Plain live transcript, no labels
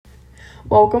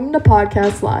Welcome to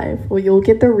Podcast Live, where you'll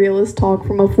get the realest talk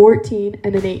from a 14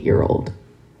 and an 8-year-old.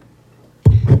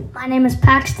 My name is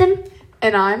Paxton.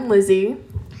 And I'm Lizzie.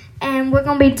 And we're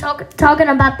going to be talking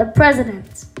about the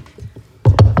presidents.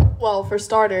 Well, for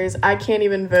starters, I can't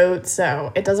even vote,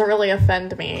 so it doesn't really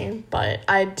offend me. But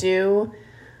I do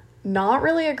not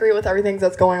really agree with everything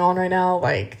that's going on right now.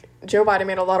 Like, Joe Biden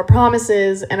made a lot of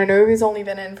promises, and I know he's only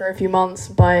been in for a few months,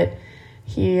 but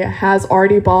he has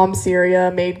already bombed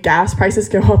Syria, made gas prices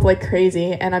go up like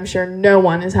crazy, and I'm sure no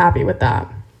one is happy with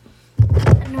that.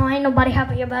 No, ain't nobody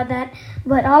happy about that.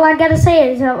 But all I gotta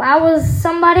say is, if I was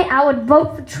somebody, I would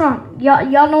vote for Trump.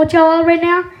 Y'all know what y'all are right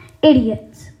now?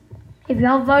 Idiots. If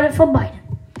y'all voted for Biden.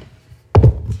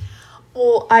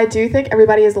 Well, I do think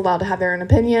everybody is allowed to have their own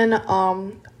opinion.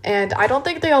 And I don't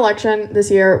think the election this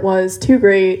year was too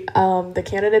great. The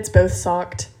candidates both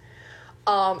sucked.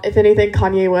 If anything,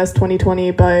 Kanye West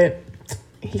 2020, but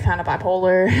he kind of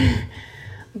bipolar.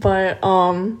 But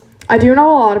I do know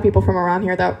a lot of people from around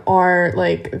here that are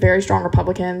like very strong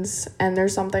Republicans, and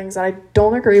there's some things that I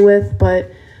don't agree with,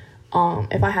 but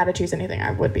if I had to choose anything,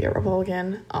 I would be a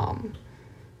Republican.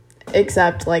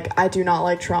 Except like I do not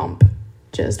like Trump.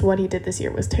 Just what he did this year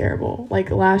was terrible.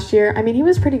 Like last year, I mean, he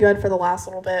was pretty good for the last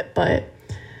little bit, but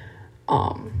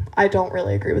I don't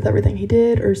really agree with everything he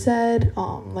did or said.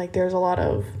 Like there's a lot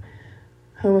of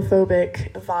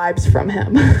homophobic vibes from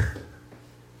him.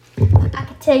 I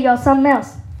could tell y'all something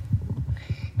else.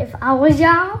 If I was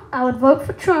y'all, I would vote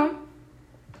for Trump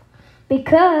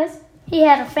because he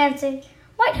had a fancy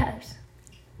White House.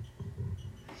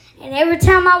 And every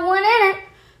time I went in it,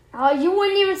 you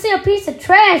wouldn't even see a piece of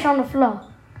trash on the floor.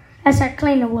 That's how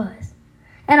clean it was.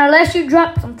 And unless you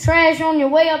dropped some trash on your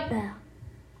way up there.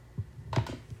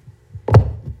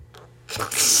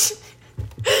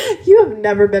 You have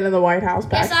never been in the White House,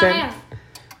 Paxton. Yes, I am.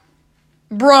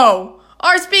 Bro,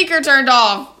 our speaker turned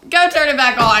off. Go turn it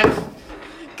back on.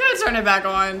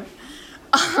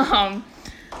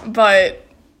 But...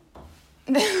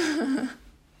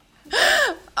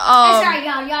 Sorry,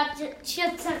 y'all. Y'all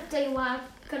should tell you why I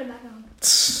put it back on.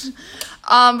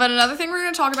 But another thing we're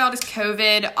going to talk about is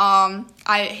COVID.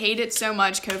 I hate it so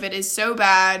much. COVID is so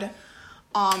bad.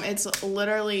 It's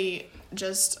literally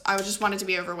I just want it to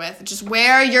be over with. Just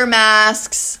wear your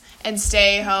masks and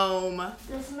stay home.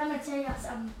 Listen, let me tell y'all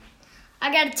something.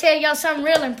 I got to tell y'all something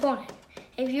real important.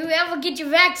 If you ever get your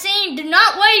vaccine, do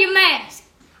not wear your mask.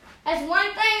 That's one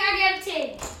thing I got to tell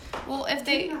you. Well, if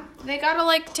they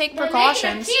gotta take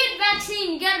precautions. The kid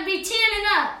vaccine, you gotta be 10 and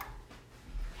up.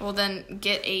 Well, then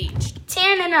get aged.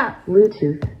 10 and up.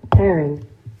 Bluetooth pairing.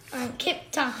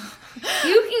 Keep talking.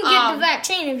 You can get the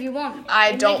vaccine if you want.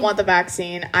 I don't want the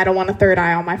vaccine. I don't want a third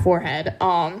eye on my forehead.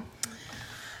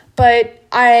 But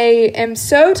I am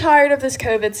so tired of this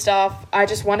COVID stuff. I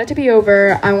just want it to be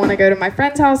over. I want to go to my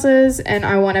friends' houses, and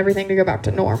I want everything to go back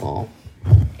to normal.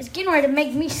 It's getting ready to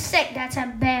make me sick. That's how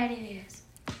bad it is.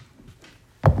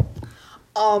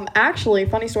 Actually,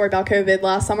 funny story about COVID.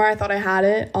 Last summer, I thought I had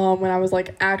it. When I was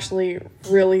actually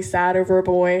really sad over a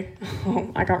boy,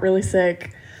 I got really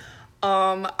sick.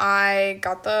 I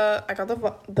got the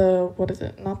what is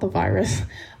it? Not the virus.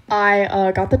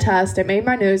 I got the test. It made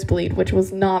my nose bleed, which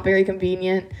was not very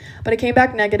convenient, but it came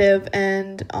back negative,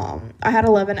 and I had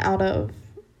 9 out of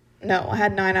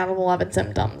 11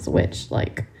 symptoms, which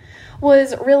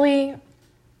was really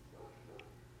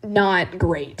not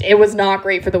great. It was not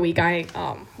great for the week I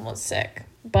was sick.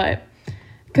 But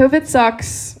COVID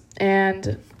sucks,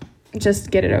 and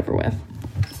just get it over with.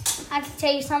 I can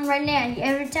tell you something right now.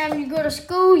 Every time you go to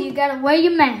school, you gotta wear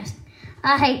your mask.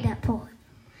 I hate that part.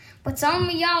 But some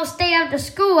of y'all stay after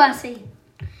school, I see.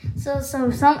 So if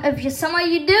some of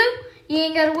you do, you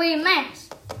ain't gotta wear your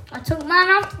mask. I took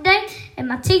mine off today, and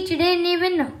my teacher didn't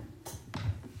even know.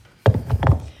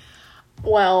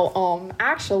 Well,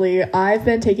 actually, I've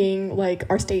been taking,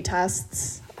 our state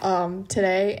tests,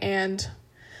 today, and,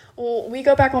 well, we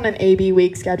go back on an A-B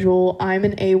week schedule. I'm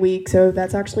an A week, so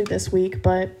that's actually this week,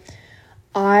 but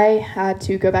I had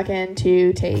to go back in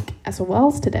to take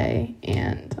SOLs today,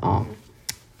 and,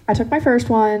 I took my first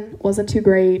one, wasn't too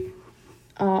great.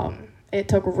 It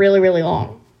took really, really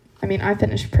long. I mean, I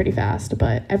finished pretty fast,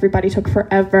 but everybody took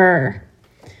forever.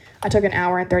 I took an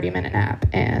hour and 30-minute nap,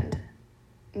 and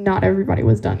not everybody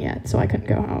was done yet, so I couldn't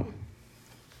go home.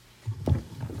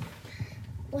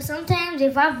 Well, sometimes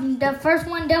if I'm the first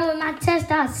one done with my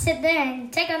test, I'll sit there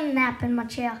and take a nap in my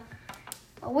chair.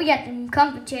 But we got them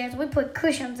comfy chairs. We put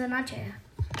cushions in our chair.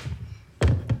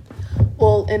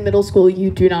 Well, in middle school,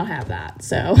 you do not have that,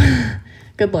 so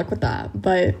good luck with that.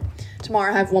 But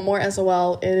tomorrow I have one more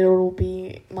SOL. It'll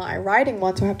be my writing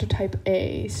one, so I have to type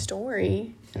a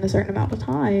story in a certain amount of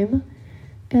time.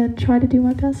 and try to do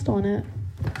my best on it.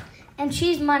 And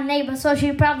she's my neighbor, so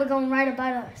she's probably going to write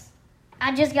about us.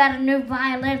 I just got a new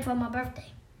violin for my birthday.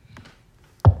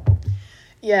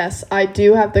 Yes, I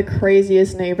do have the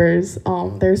craziest neighbors.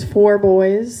 There's 4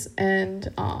 boys and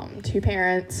 2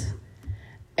 parents.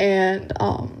 And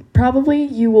probably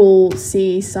you will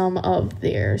see some of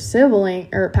their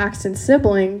Paxton's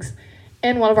siblings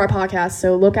in one of our podcasts.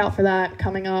 So look out for that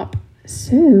coming up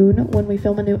soon when we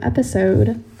film a new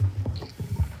episode.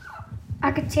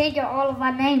 I could tell you all of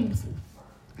our names.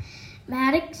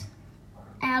 Maddox,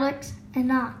 Alex, and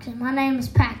Knox. And my name is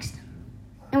Paxton.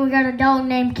 And we got a dog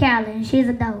named Callie, and she's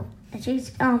a dog. And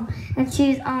she's a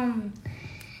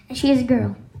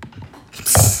girl.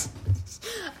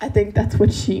 I think that's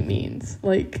what she means.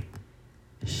 Like,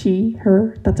 she,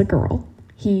 her, that's a girl.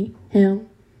 He, him,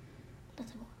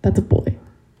 that's a boy.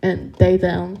 And they,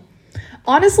 them.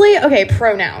 Honestly, okay,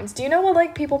 pronouns. Do you know what,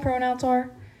 like, people pronouns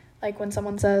are? Like, when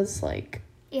someone says, like,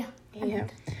 Yeah. he, him.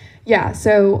 Yeah,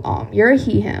 so, you're a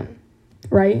he, him,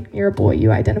 right? You're a boy.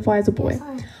 You identify as a boy.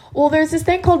 Yes, Well, there's this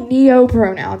thing called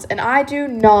neo-pronouns, and I do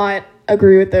not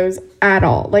agree with those at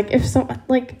all. Like,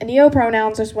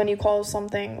 neo-pronouns is when you call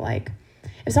something, like,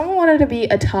 if someone wanted to be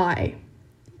a Thai,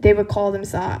 they would call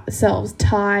themselves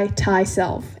Thai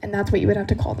self, and that's what you would have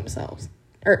to call themselves,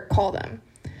 or call them.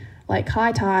 Like,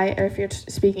 hi, Thai, or if you're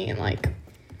speaking in, like,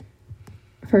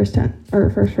 first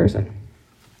person.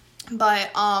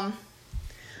 But,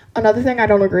 Another thing I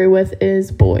don't agree with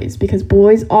is boys, because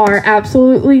boys are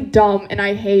absolutely dumb, and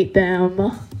I hate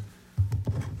them.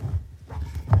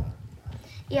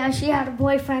 Yeah, she had a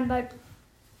boyfriend, but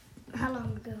how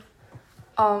long ago?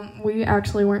 We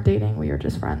actually weren't dating. We were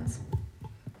just friends.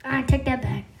 I take that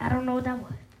back. I don't know what that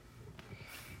was.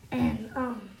 And,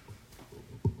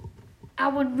 I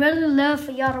would really love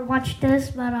for y'all to watch this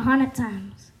about 100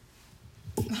 times.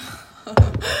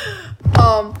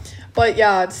 But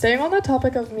yeah, staying on the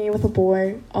topic of me with a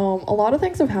boy, a lot of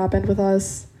things have happened with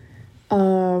us.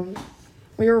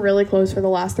 We were really close for the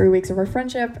last 3 weeks of our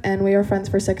friendship, and we are friends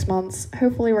for 6 months.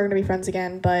 Hopefully we're going to be friends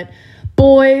again, but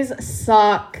boys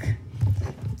suck.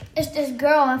 It's this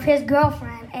girl of his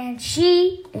girlfriend, and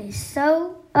she is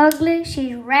so ugly.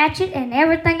 She's ratchet, and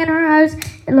everything in her house,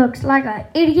 it looks like an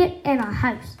idiot in a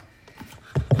house.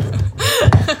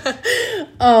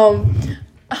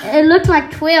 It looks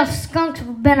like 12 skunks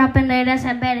have been up in there. That's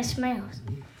how bad it smells.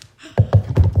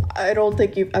 I don't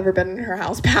think you've ever been in her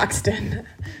house, Paxton.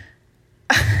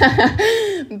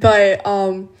 But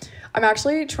I'm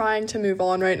actually trying to move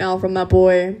on right now from that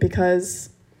boy because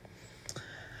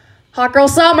hot girl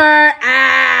summer.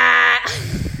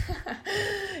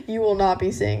 You will not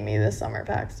be seeing me this summer,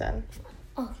 Paxton.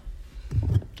 Oh,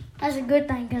 that's a good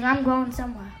thing because I'm going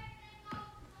somewhere.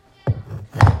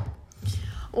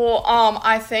 Well,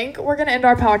 I think we're going to end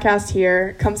our podcast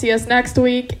here. Come see us next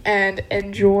week and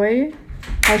enjoy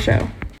our show.